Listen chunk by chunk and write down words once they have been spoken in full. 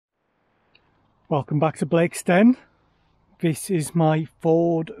Welcome back to Blake's Den. This is my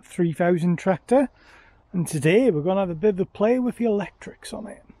Ford 3000 tractor, and today we're going to have a bit of a play with the electrics on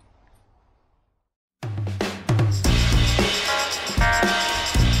it.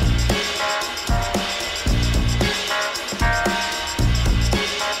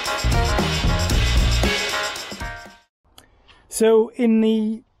 So in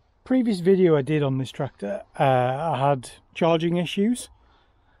the previous video I did on this tractor, I had charging issues.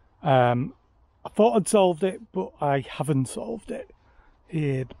 I thought I'd solved it, but I haven't solved it.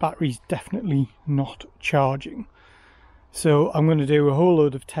 The battery's definitely not charging. So I'm going to do a whole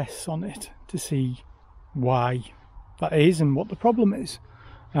load of tests on it to see why that is and what the problem is.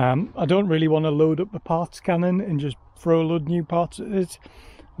 I don't really want to load up the parts cannon and just throw a load of new parts at it.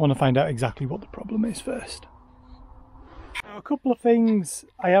 I want to find out exactly what the problem is first. Now, a couple of things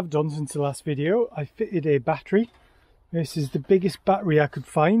I have done since the last video. I fitted a battery. This is the biggest battery I could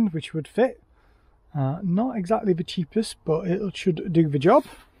find which would fit. Not exactly the cheapest, but it should do the job.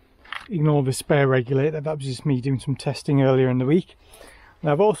 Ignore the spare regulator, that was just me doing some testing earlier in the week. And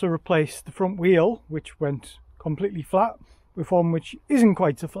I've also replaced the front wheel, which went completely flat, with one which isn't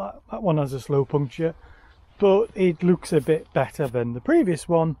quite so flat. That one has a slow puncture, but it looks a bit better than the previous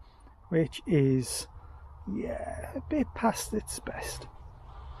one, which is, yeah, a bit past its best.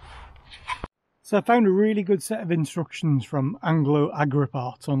 So I found a really good set of instructions from Anglo Agri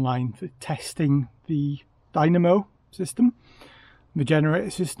Parts online for testing the dynamo system, the generator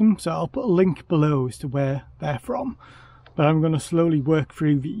system. So I'll put a link below as to where they're from. But I'm going to slowly work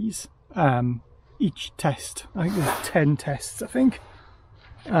through these. Each test, I think there's 10 tests, I think,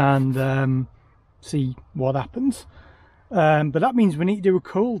 and see what happens. But that means we need to do a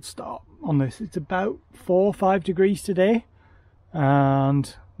cold start on this. It's about 4 or 5 degrees today,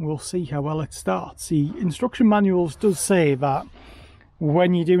 and we'll see how well it starts. The instruction manuals does say that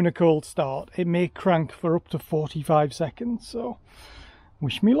when you're doing a cold start, it may crank for up to 45 seconds, so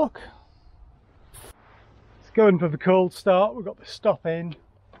wish me luck. Let's go in for the cold start. We've got the stop in.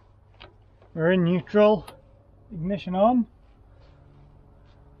 We're in neutral. Ignition on.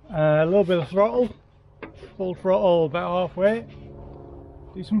 A little bit of throttle. Full throttle about halfway.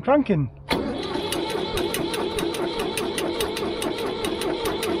 Do some cranking.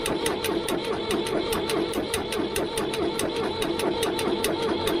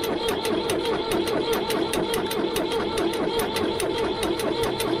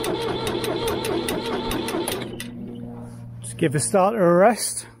 Give the starter a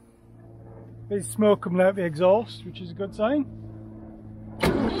rest. There's smoke coming out the exhaust, which is a good sign.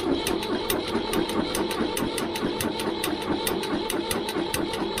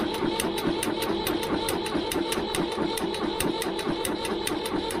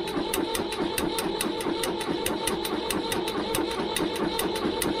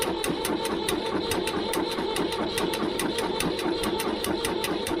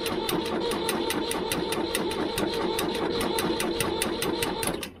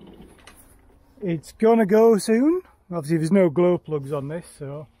 It's gonna go soon. Obviously there's no glow plugs on this,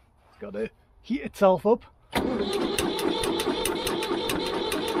 so it's got to heat itself up. And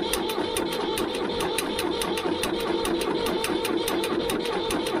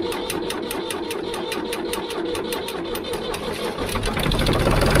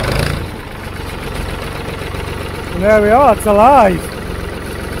there we are, it's alive.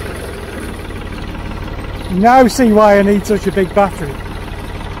 You now see why I need such a big battery.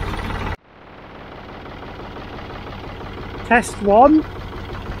 Test 1,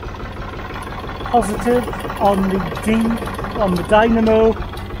 positive on the D, on the dynamo,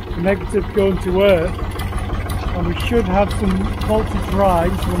 negative going to earth, and we should have some voltage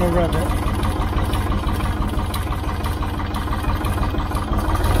rise when I rev it.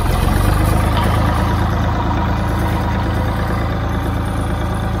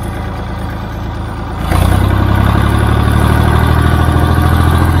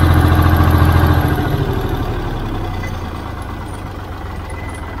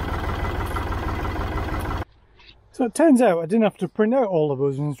 So it turns out I didn't have to print out all of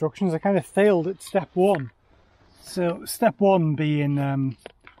those instructions. I kind of failed at step 1. So step 1 being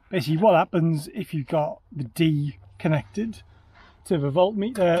basically what happens if you've got the D connected to the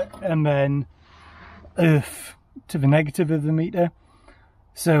voltmeter and then earth to the negative of the meter.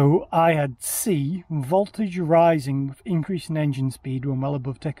 So I had C, voltage rising with increasing engine speed when well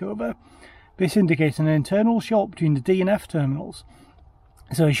above tickover. This indicates an internal short between the D and F terminals.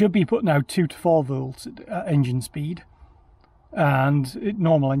 So it should be putting out 2 to 4 volts at engine speed and at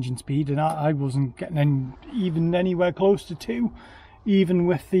normal engine speed, and I wasn't getting even anywhere close to 2, even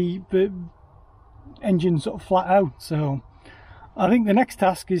with the engine sort of flat out. So I think the next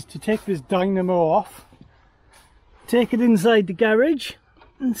task is to take this dynamo off, take it inside the garage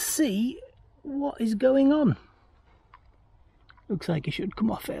and see what is going on. Looks like it should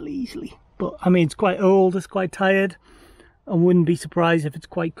come off fairly easily, but I mean, it's quite old, it's quite tired. I wouldn't be surprised if it's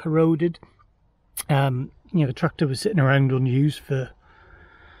quite corroded. You know, the tractor was sitting around unused for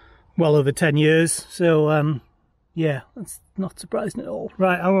well over 10 years, so yeah, that's not surprising at all.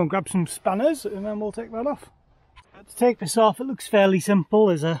 Right, I'm going to grab some spanners and then we'll take that off. To take this off, it looks fairly simple.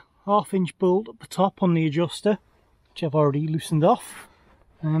 There's a 1/2 bolt at the top on the adjuster, which I've already loosened off,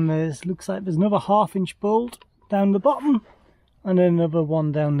 and looks like there's another 1/2 bolt down the bottom and another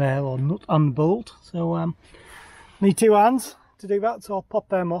one down there, or nut and bolt. So need 2 hands to do that, so I'll pop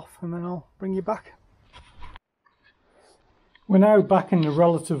them off and then I'll bring you back. We're now back in the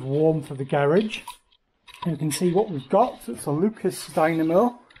relative warmth of the garage. You can see what we've got. So it's a Lucas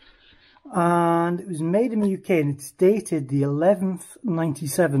Dynamo, and it was made in the UK and it's dated the 11th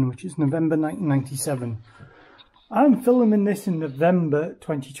 97, which is November 1997. I'm filming this in November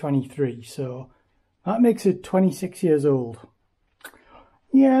 2023, so that makes it 26 years old.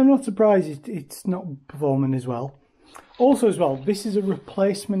 Yeah, I'm not surprised it's not performing as well. Also as well, this is a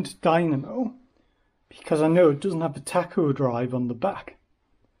replacement dynamo because I know it doesn't have a tacho drive on the back.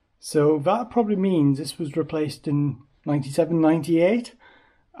 So that probably means this was replaced in 97, 98,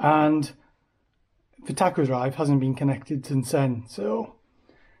 and the tacho drive hasn't been connected since then. So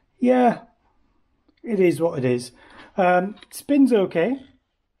yeah, it is what it is. Spins okay,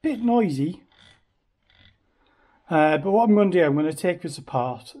 bit noisy. But what I'm going to do, I'm going to take this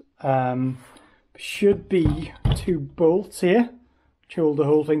apart. Should be 2 bolts here to hold the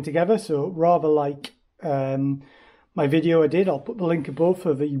whole thing together. So rather like my video I did, I'll put the link above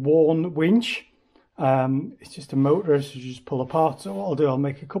for the worn winch. It's just a motor, so you just pull apart. So what I'll do, I'll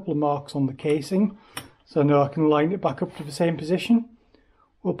make a couple of marks on the casing so I know I can line it back up to the same position.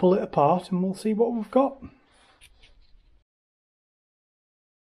 We'll pull it apart and we'll see what we've got.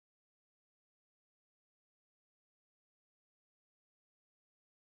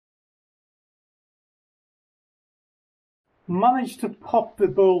 Managed to pop the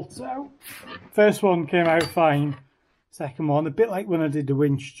bolts out. First one came out fine. Second one, a bit like when I did the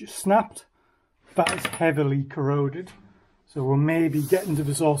winch, just snapped. That is heavily corroded, so we're maybe getting to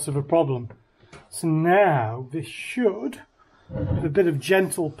the source of a problem. So now this should, with a bit of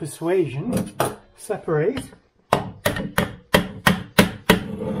gentle persuasion, separate, and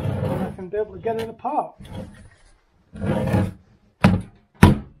I can be able to get it apart.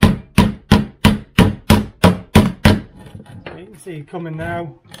 You can see it coming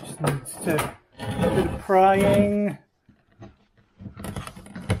now. Just needs to a bit of prying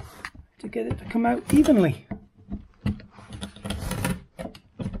to get it to come out evenly.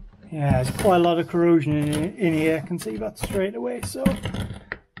 Yeah, there's quite a lot of corrosion in here. I can see that straight away. So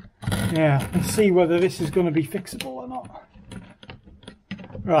yeah, let's see whether this is going to be fixable or not.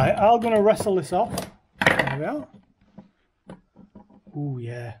 Right, I'm going to wrestle this off. There we are. Oh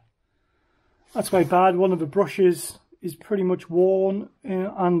yeah, that's quite bad. One of the brushes is pretty much worn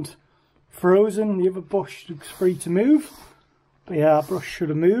and frozen. The other brush looks free to move, but yeah, our brush should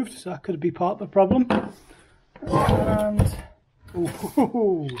have moved, so that could be part of the problem. And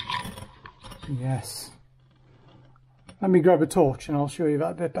ooh, yes, let me grab a torch and I'll show you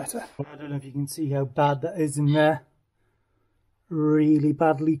that a bit better. I don't know if you can see how bad that is in there. Really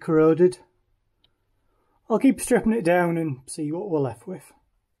badly corroded. I'll keep stripping it down and see what we're left with.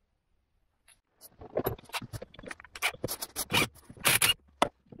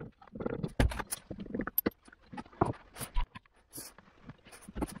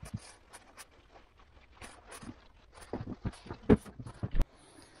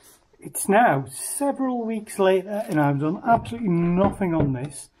 It's now several weeks later and I've done absolutely nothing on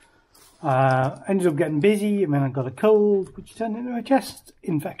this. Ended up getting busy and then I got a cold which turned into a chest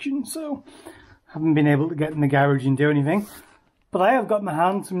infection, so haven't been able to get in the garage and do anything. But I have got in my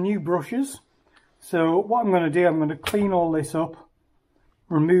hand some new brushes. So what I'm going to do, I'm going to clean all this up,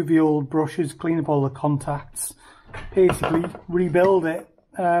 remove the old brushes, clean up all the contacts, basically rebuild it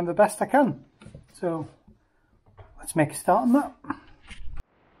the best I can. So let's make a start on that.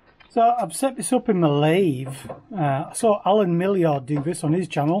 So I've set this up in the lathe. I saw Alan Milliard do this on his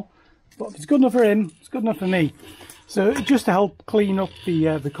channel, but if it's good enough for him, it's good enough for me. So just to help clean up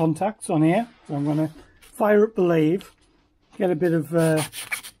the contacts on here, so I'm going to fire up the lathe, get a bit of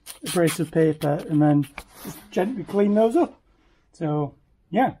abrasive paper, and then just gently clean those up. So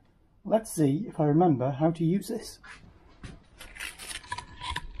yeah, let's see if I remember how to use this.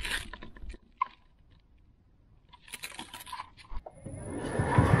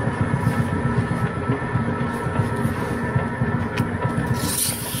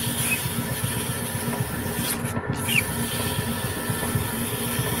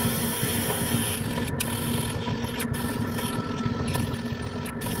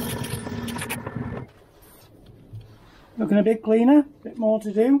 looking a bit cleaner, a bit more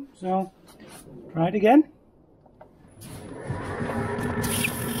to do, so try it again.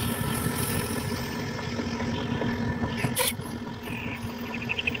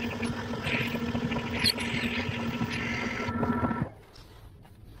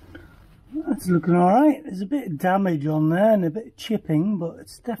 That's looking alright. There's a bit of damage on there and a bit of chipping, but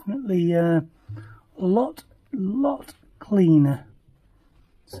it's definitely a lot cleaner.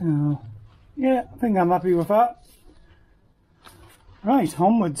 So yeah, I think I'm happy with that. Right,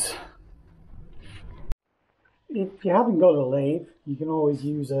 onwards. If you haven't got a lathe, you can always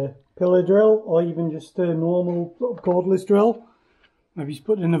use a pillar drill or even just a normal sort of cordless drill. Maybe just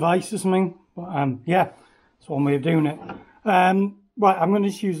put it in a vise or something. But yeah, that's one way of doing it. Right, I'm going to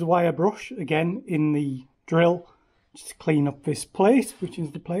just use the wire brush again in the drill just to clean up this plate, which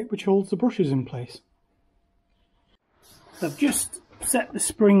is the plate which holds the brushes in place. So I've just set the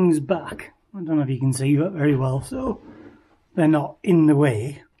springs back. I don't know if you can see that very well, so they're not in the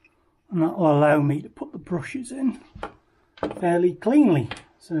way, and that will allow me to put the brushes in fairly cleanly.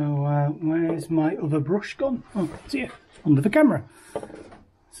 So where's my other brush gone? Oh, it's here, under the camera.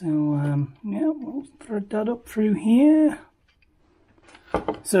 So yeah, we'll thread that up through here.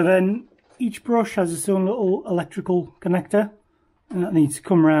 So then each brush has its own little electrical connector, and that needs to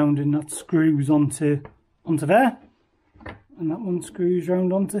come round, and that screws onto there, and that one screws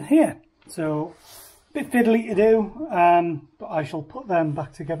round onto here. So a bit fiddly to do, but I shall put them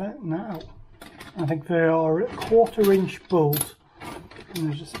back together now. I think they are a 1/4 inch bolt, and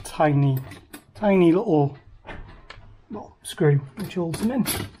there's just a tiny little screw which holds them in.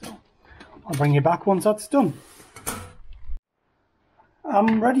 So I'll bring you back once that's done.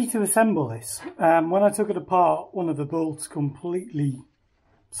 I'm ready to assemble this. When I took it apart, one of the bolts completely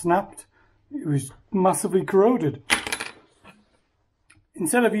snapped. It was massively corroded.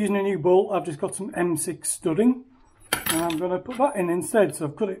 Instead of using a new bolt, I've just got some M6 studding, and I'm going to put that in instead. So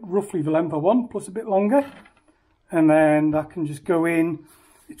I've cut it roughly the length of one, plus a bit longer, and then that can just go in.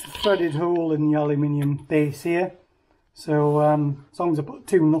 It's a threaded hole in the aluminium base here, so as long as I put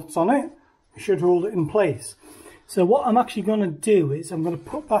 2 nuts on it, it should hold it in place. So what I'm actually going to do is I'm going to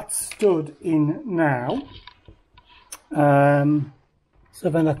put that stud in now, so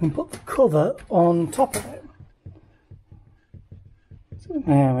then I can put the cover on top of it. So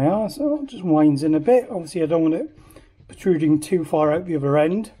there we are, so it just winds in a bit. Obviously I don't want it protruding too far out the other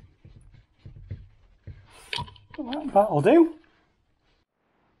end. That'll do.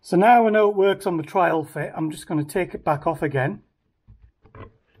 So now I know it works on the trial fit, I'm just going to take it back off again.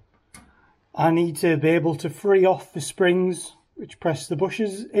 I need to be able to free off the springs which press the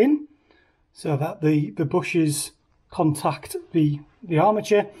bushes in, so that the bushes contact the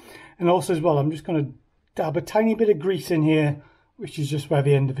armature. And also as well, I'm just going to dab a tiny bit of grease in here, which is just where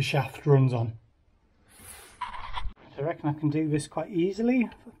the end of the shaft runs on. So I reckon I can do this quite easily.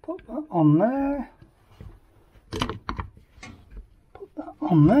 If I put that on there, put that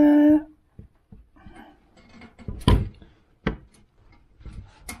on there.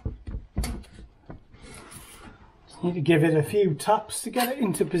 Need to give it a few taps to get it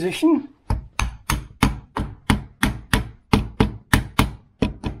into position.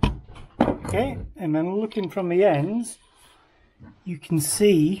 Okay, and then looking from the ends, you can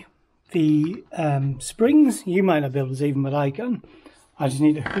see the springs. You might not be able to see them, but I can. I just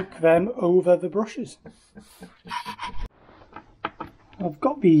need to hook them over the brushes. I've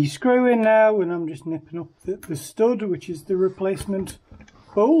got the screw in now, and I'm just nipping up the stud, which is the replacement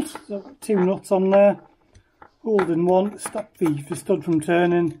bolt. So I've got 2 nuts on there. Holding one to stop the stud from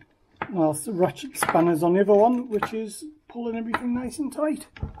turning, whilst the ratchet spanner's on the other one, which is pulling everything nice and tight.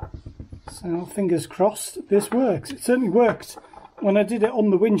 So fingers crossed this works. It certainly worked when I did it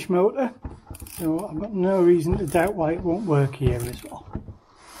on the winch motor, so I've got no reason to doubt why it won't work here as well.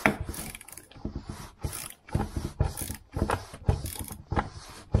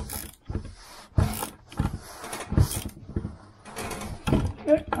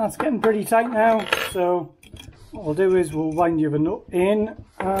 Okay, that's getting pretty tight now, so what we'll do is we'll wind the other nut in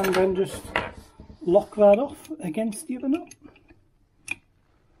and then just lock that off against the other nut.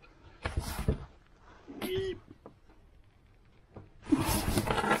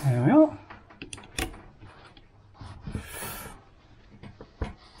 There we are.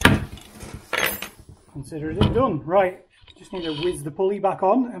 Consider it done. Right, just need to whiz the pulley back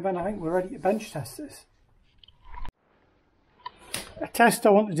on, and then I think we're ready to bench test this. A test I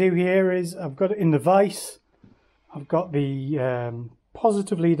want to do here is I've got it in the vise. I've got the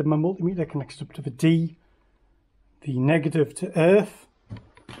positive lead of my multimeter connected up to the D, the negative to earth.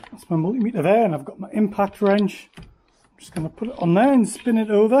 That's my multimeter there, and I've got my impact wrench. I'm just going to put it on there and spin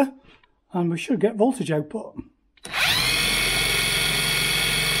it over, and we should get voltage output.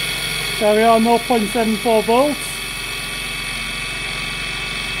 There we are, 0.74 volts.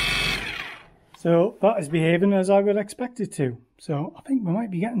 So that is behaving as I would expect it to. So I think we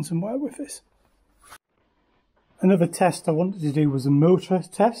might be getting somewhere with this. Another test I wanted to do was a motor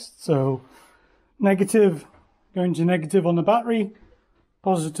test. So negative going to negative on the battery,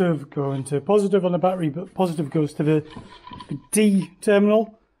 positive going to positive on the battery, but positive goes to the D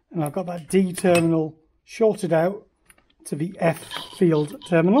terminal, and I've got that D terminal shorted out to the F field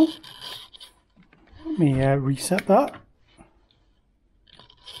terminal. Let me reset that.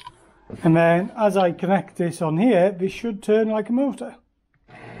 And then as I connect this on here, this should turn like a motor.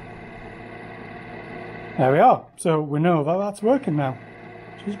 There we are. So we know that that's working now,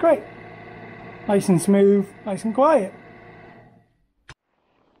 which is great. Nice and smooth, nice and quiet.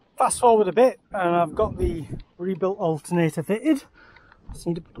 Fast forward a bit and I've got the rebuilt alternator fitted. Just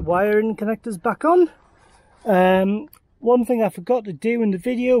need to put the wiring connectors back on. One thing I forgot to do in the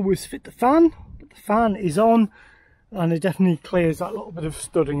video was fit the fan, but the fan is on and it definitely clears that little bit of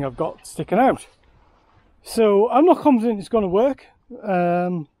studding I've got sticking out. So I'm not confident it's going to work,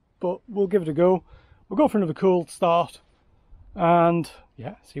 but we'll give it a go. We'll go for another cold start and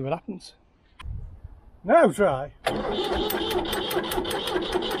yeah, see what happens. Now try.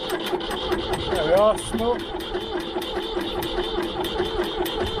 There we are, smoke.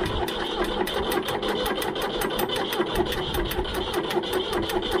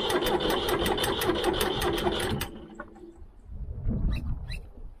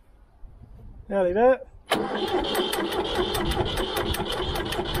 Nearly there.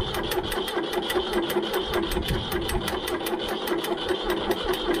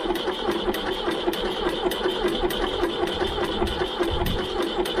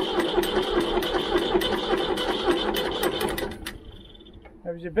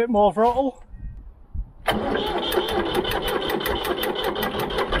 There's a bit more throttle.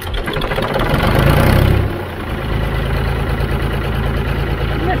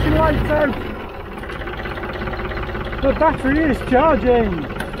 Ignition lights out. The battery is charging.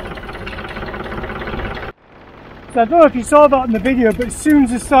 So I don't know if you saw that in the video, but as soon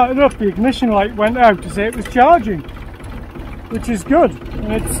as it started up, the ignition light went out to say it was charging, which is good,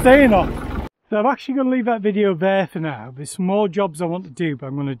 and it's staying off. So I'm actually going to leave that video there for now. There's some more jobs I want to do, but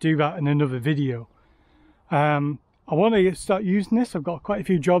I'm going to do that in another video. I want to start using this. I've got quite a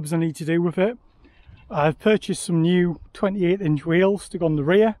few jobs I need to do with it. I've purchased some new 28-inch wheels to go on the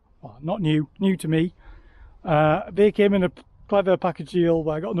rear. Well, not new, new to me. They came in a clever package deal,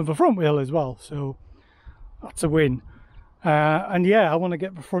 but I got another front wheel as well, so that's a win. And yeah, I want to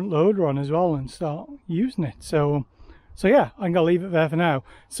get the front loader on as well and start using it. So yeah, I'm going to leave it there for now.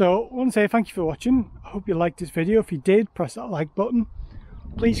 So I want to say thank you for watching. I hope you liked this video. If you did, press that like button.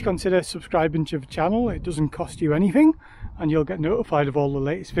 Please consider subscribing to the channel. It doesn't cost you anything and you'll get notified of all the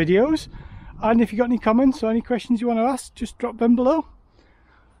latest videos. And if you've got any comments or any questions you want to ask, just drop them below.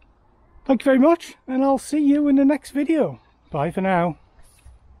 Thank you very much, and I'll see you in the next video. Bye for now.